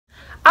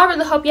I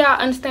really hope y'all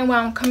understand where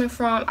I'm coming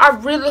from. I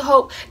really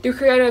hope the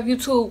creator of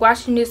YouTube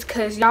watching this,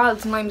 because y'all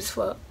is lame as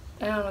fuck.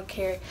 And I don't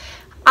care.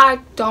 I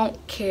don't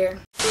care.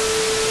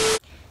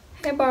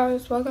 Hey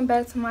bars, welcome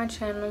back to my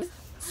channel.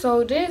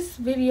 So this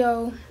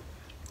video,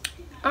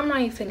 I'm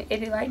not even finna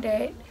edit like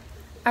that.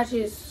 I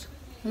just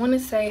want to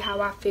say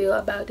how I feel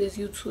about this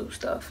YouTube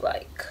stuff.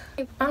 Like,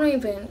 I don't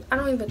even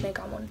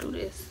think I want to do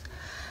this.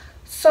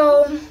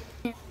 So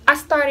I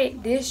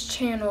started this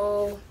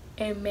channel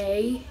in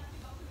May,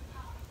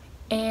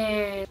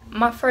 and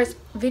my first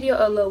video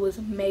upload was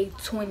May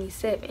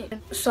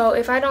 27th. So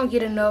if I don't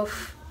get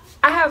enough,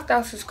 I have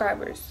 1,000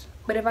 subscribers,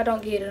 but if I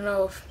don't get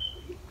enough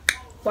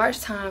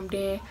watch time,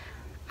 then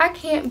I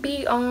can't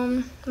be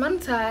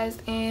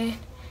monetized, and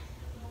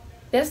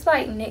that's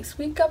like next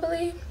week, I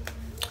believe,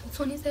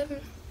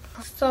 27th.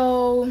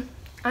 So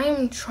I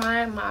am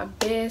trying my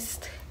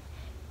best,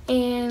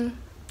 and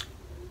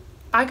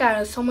I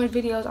got so many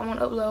videos I want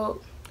to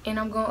upload, and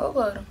I'm gonna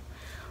upload them.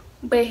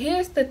 But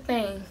here's the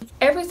thing,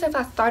 ever since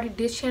I started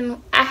this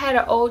channel, I had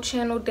an old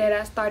channel that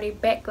I started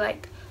back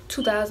like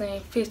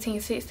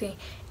 2015-16,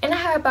 and I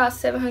had about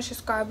 700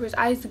 subscribers.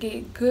 I used to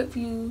get good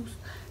views,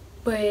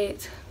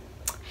 but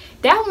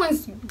that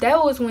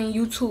was when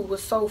YouTube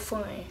was so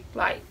fun.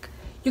 Like,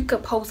 you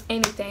could post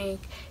anything.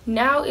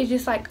 Now it's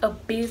just like a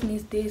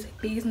business this,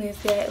 business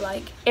that,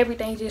 like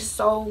everything's just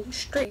so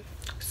strict.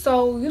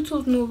 So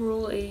YouTube's new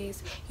rule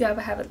is you have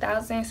to have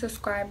 1,000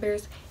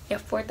 subscribers and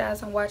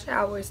 4,000 watch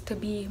hours to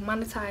be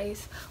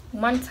monetized.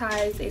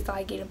 Monetized is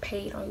like getting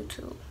paid on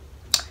YouTube.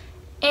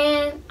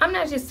 And I'm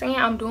not just saying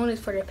I'm doing this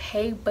for the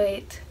pay,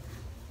 but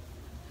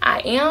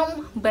I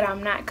am, but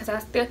I'm not, because I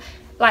still,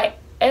 like,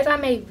 as I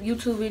make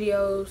YouTube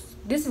videos,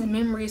 this is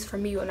memories for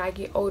me when I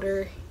get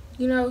older,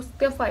 you know,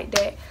 stuff like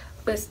that.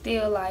 But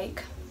still,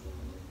 like,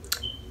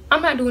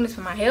 I'm not doing this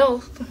for my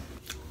health.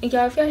 And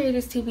y'all, if y'all hear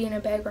this TV in the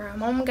background,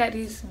 mama got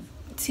this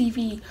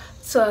TV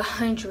to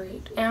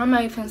 100, and I'm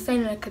not even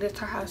saying that because it's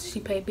her house,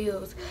 she pay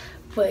bills.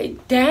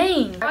 But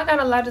dang, I got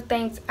a lot of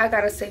things I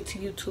gotta say to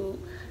YouTube.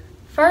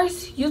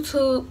 First,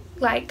 YouTube,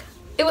 like,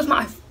 it was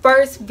my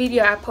first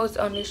video I posted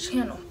on this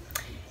channel,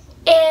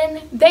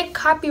 and they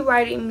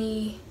copyrighted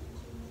me.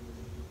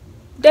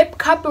 They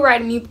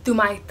copyrighted me through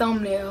my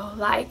thumbnail.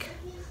 Like,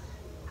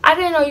 I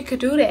didn't know you could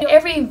do that.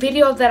 Every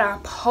video that I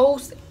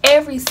post,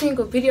 every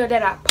single video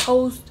that I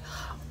post,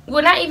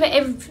 well, not even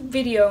every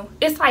video,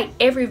 it's like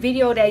every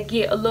video that I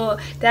get a little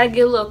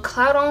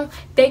clout on,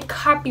 they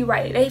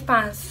copyright it. They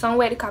find some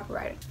way to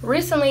copyright it.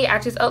 Recently, I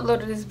just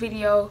uploaded this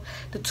video,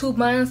 the 2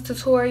 buttons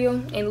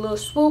tutorial in Lil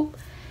Swoop.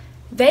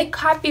 They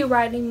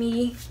copyrighted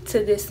me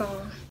to this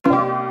song.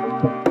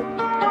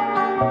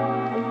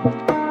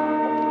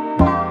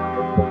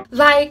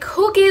 Like,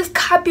 who gives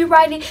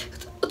copyrighted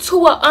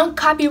to an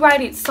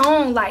uncopyrighted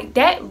song? Like,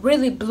 that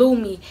really blew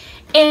me.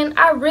 And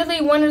I really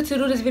wanted to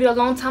do this video a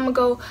long time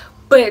ago,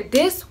 but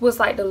this was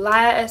like the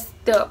last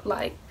step.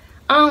 Like,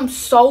 I'm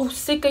so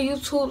sick of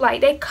YouTube. Like,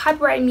 they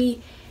copyright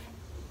me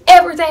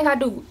everything I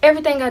do.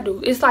 Everything I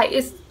do. It's like,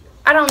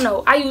 I don't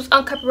know. I use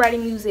uncopyrighted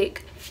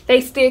music,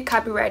 they still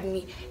copyright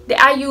me.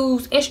 I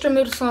use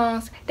instrumental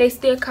songs, they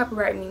still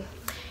copyright me.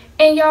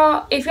 And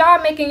y'all, if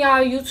y'all making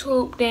y'all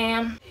YouTube,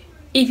 then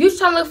if you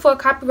trying to look for a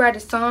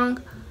copyrighted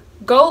song,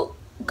 go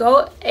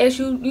as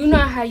you know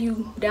how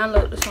you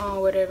download the song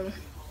or whatever.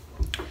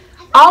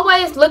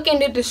 Always look in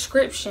the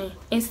description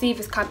and see if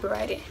it's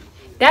copyrighted.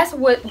 That's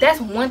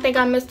one thing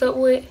I messed up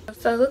with.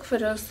 So look for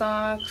those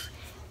songs.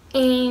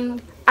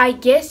 And I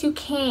guess you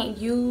can't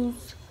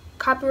use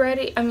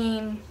copyrighted, I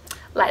mean,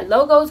 like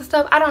logos and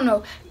stuff. I don't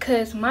know,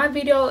 because my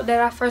video that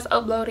I first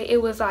uploaded,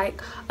 it was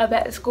like a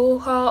back to school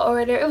haul or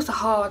whatever. It was a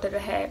haul that I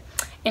had,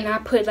 and I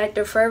put like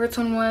the Forever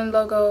 21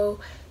 logo,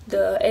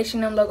 the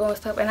H&M logo and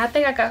stuff, and I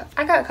think I got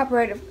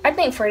copyrighted, I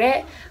think, for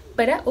that.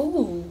 But that,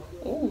 ooh,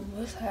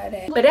 let's hide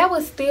that. But that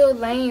was still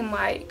lame.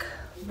 Like,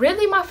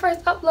 really, my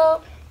first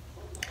upload.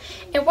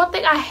 And one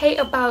thing I hate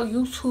about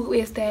YouTube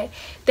is that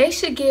they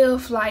should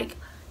give like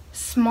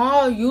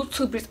small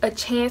YouTubers a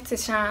chance to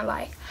shine.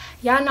 Like,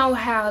 y'all know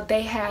how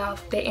they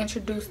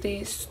introduce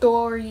these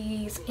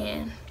stories,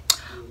 and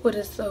what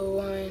is the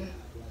one,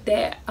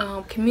 that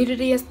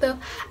community and stuff.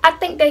 I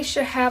think they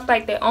should have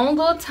like their own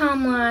little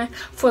timeline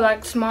for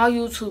like small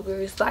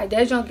YouTubers. Like,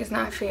 that junk is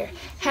not fair.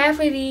 Half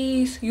of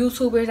these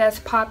YouTubers that's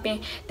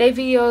popping, their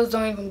videos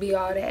don't even be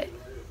all that.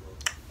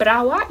 But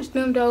I watch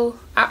them though.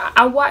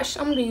 I watch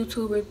some of the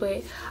YouTubers,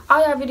 but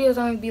all y'all videos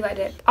don't even be like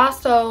that.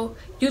 Also,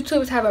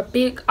 YouTubers have a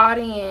big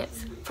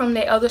audience from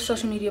their other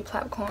social media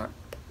platform.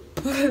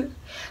 And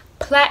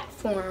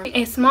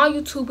small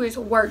YouTubers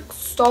work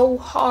so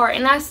hard,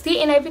 and I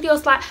see in their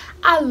videos. Like,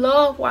 I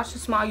love watching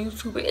small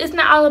YouTubers. It's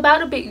not all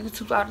about the big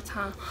YouTubers all the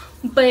time,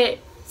 but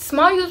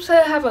small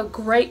YouTubers have a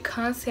great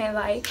content.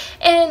 Like,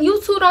 and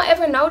YouTube don't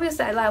ever notice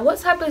that. Like, what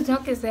type of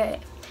junk is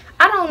that?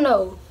 I don't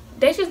know.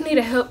 They just need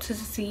help to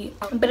succeed.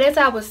 But as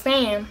I was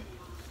saying,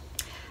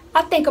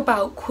 I think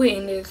about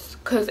quitting this,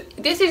 because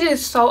this is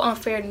just so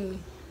unfair to me.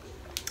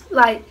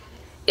 Like,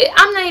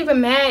 I'm not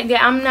even mad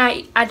that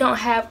I don't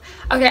have,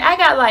 okay, I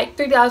got like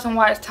 3,000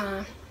 watch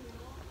time,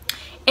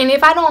 And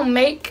if I don't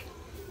make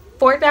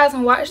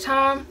 4,000 watch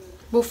time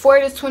before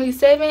this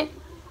 27th,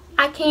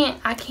 I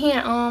can't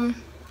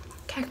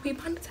be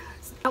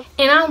monetized.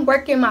 And I'm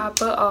working my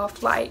butt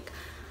off. Like,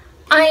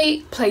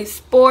 I play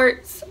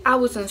sports, I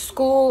was in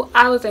school,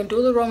 I was in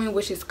dual enrollment,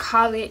 which is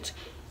college,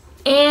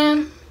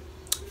 and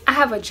I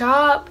have a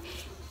job,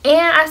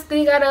 and I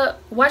still gotta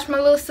watch my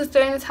little sister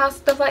in this house,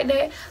 stuff like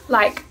that.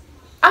 Like,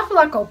 I feel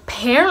like a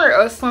parent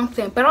or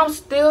something, but I'm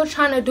still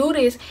trying to do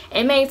this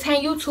and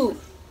maintain YouTube.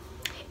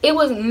 It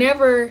was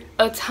never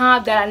a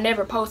time that I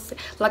never posted.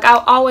 Like, I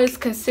was always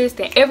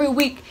consistent. Every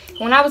week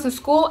when I was in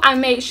school, I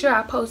made sure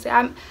I posted.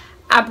 I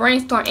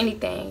brainstormed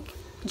anything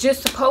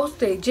just to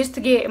post it, just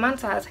to get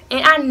monetized.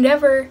 And I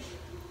never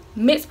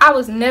missed. I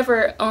was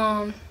never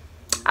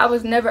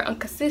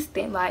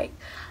inconsistent. Like,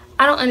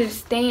 I don't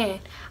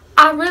understand.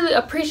 I really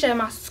appreciate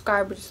my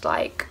subscribers.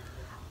 Like,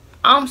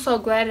 I'm so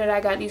glad that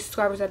I got these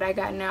subscribers that I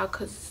got now,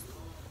 because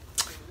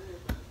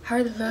I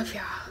really love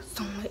y'all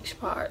so much,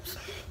 parts.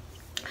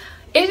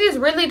 It's just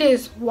really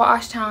this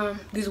watch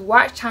time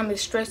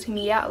is stressing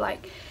me out.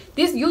 Like,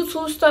 this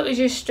YouTube stuff is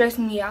just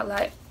stressing me out.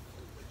 Like,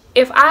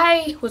 if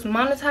I was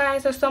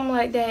monetized or something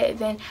like that,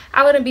 then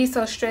I wouldn't be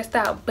so stressed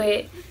out.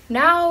 But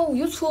now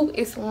YouTube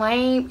is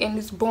lame and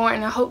it's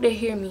boring. I hope they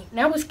hear me.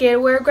 Now I was scared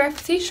to wear a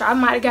graphic t-shirt. I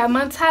might have got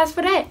monetized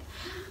for that.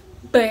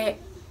 But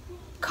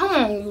come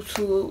on,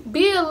 YouTube,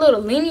 be a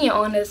little lenient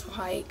on this.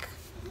 Like,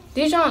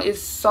 this junk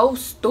is so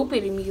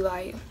stupid to me,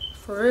 like,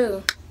 for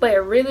real.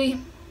 But really,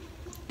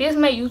 this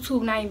make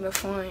YouTube not even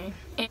fun.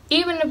 And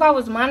even if I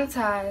was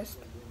monetized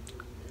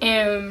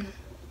and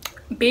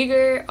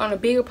bigger on a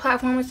bigger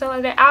platform and stuff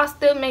like that, I'll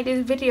still make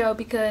this video,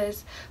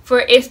 because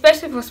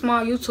especially for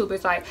small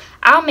YouTubers, like,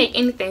 I'll make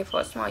anything for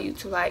a small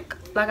YouTube. Like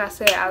I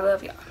said, I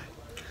love y'all.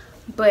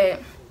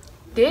 But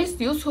this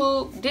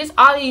YouTube,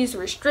 all these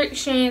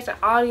restrictions and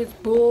all this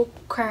bull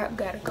crap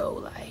gotta go.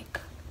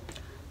 Like,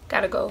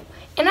 gotta go.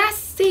 And I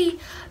see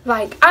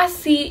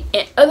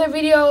in other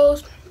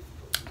videos,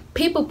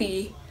 people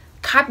be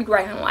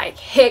copywriting like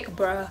heck,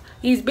 bruh.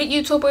 These big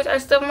YouTubers or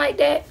stuff like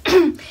that.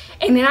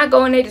 And then I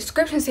go in their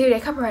description, see they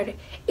copyrighted.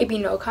 It be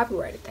no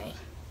copyrighted thing.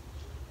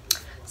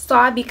 So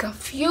I be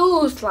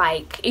confused.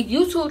 Like, if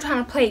YouTube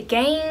trying to play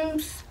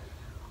games,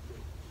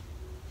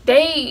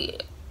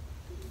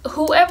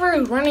 whoever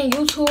is running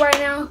YouTube right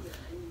now,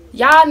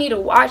 y'all need to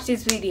watch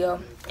this video.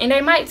 And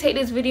they might take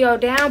this video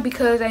down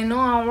because they know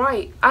I'm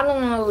right. I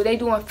don't know, they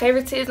doing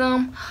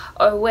favoritism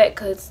or what,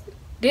 because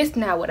this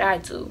not what I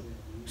do.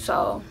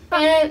 So,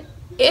 and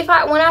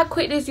when I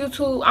quit this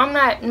YouTube, I'm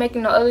not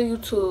making no other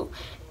YouTube.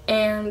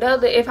 And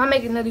if I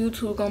make another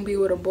YouTube, gonna be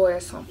with a boy or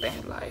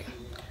something. Like,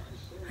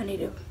 I need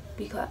to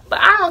be clear. But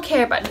I don't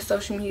care about the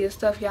social media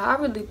stuff, y'all. I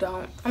really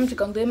don't. I'm just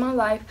gonna live my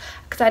life,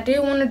 because I did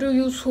want to do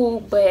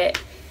YouTube,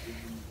 but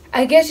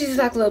I guess it's just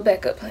like a little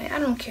backup plan. I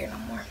don't care no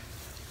more.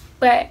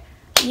 But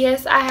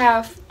yes,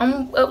 I'm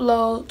gonna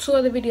upload 2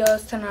 other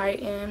videos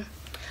tonight, and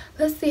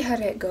let's see how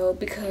that go,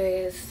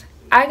 because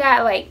I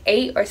got like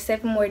 8 or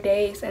 7 more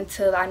days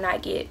until I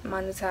not get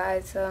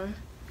monetized. So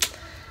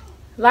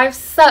life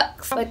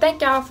sucks. But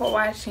thank y'all for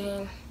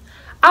watching.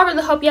 I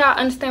really hope y'all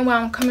understand where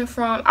I'm coming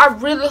from. I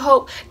really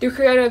hope the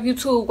creator of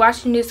YouTube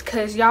watching this,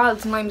 because y'all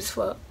is lame as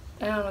fuck,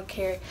 and I don't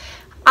care.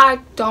 I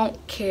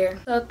don't care.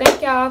 So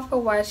thank y'all for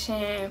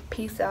watching.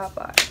 Peace out,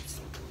 vibes.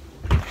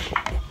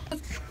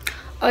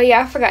 Oh yeah,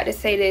 I forgot to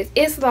say this.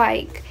 It's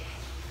like,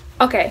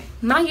 okay,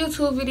 my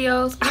YouTube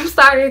videos, I'm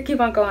sorry to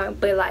keep on going,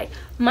 but like,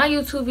 my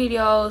YouTube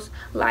videos,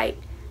 like,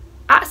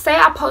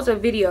 I post a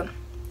video,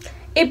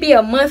 it be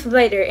a month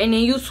later, and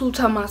then YouTube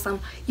talking about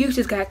something, you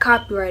just got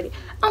copyrighted.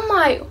 I'm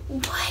like,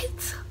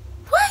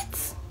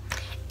 what?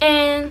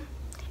 And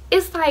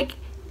it's like,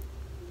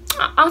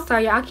 I'm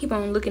sorry, y'all, I keep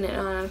on looking at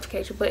the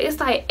notification, but it's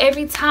like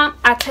every time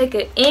I take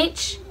an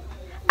inch,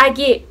 I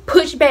get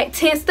pushed back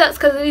 10 steps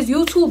because of this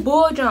YouTube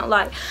bull junk.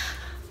 Like,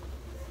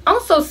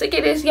 I'm so sick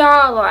of this,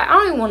 y'all. Like, I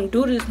don't even want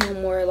to do this no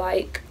more.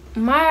 Like,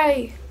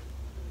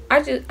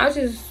 I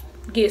just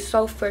get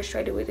so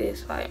frustrated with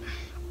this. Like,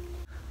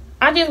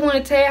 I just want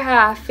to tell you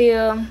how I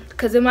feel,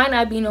 because it might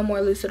not be no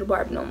more Lisa the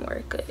Barbie no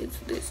more, because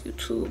this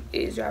YouTube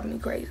is driving me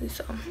crazy.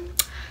 So,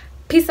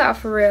 peace out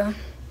for real.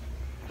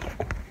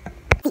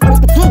 The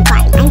pretend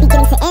Barbie, I'm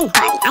beginning to end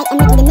Barbie. I am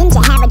making the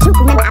ninja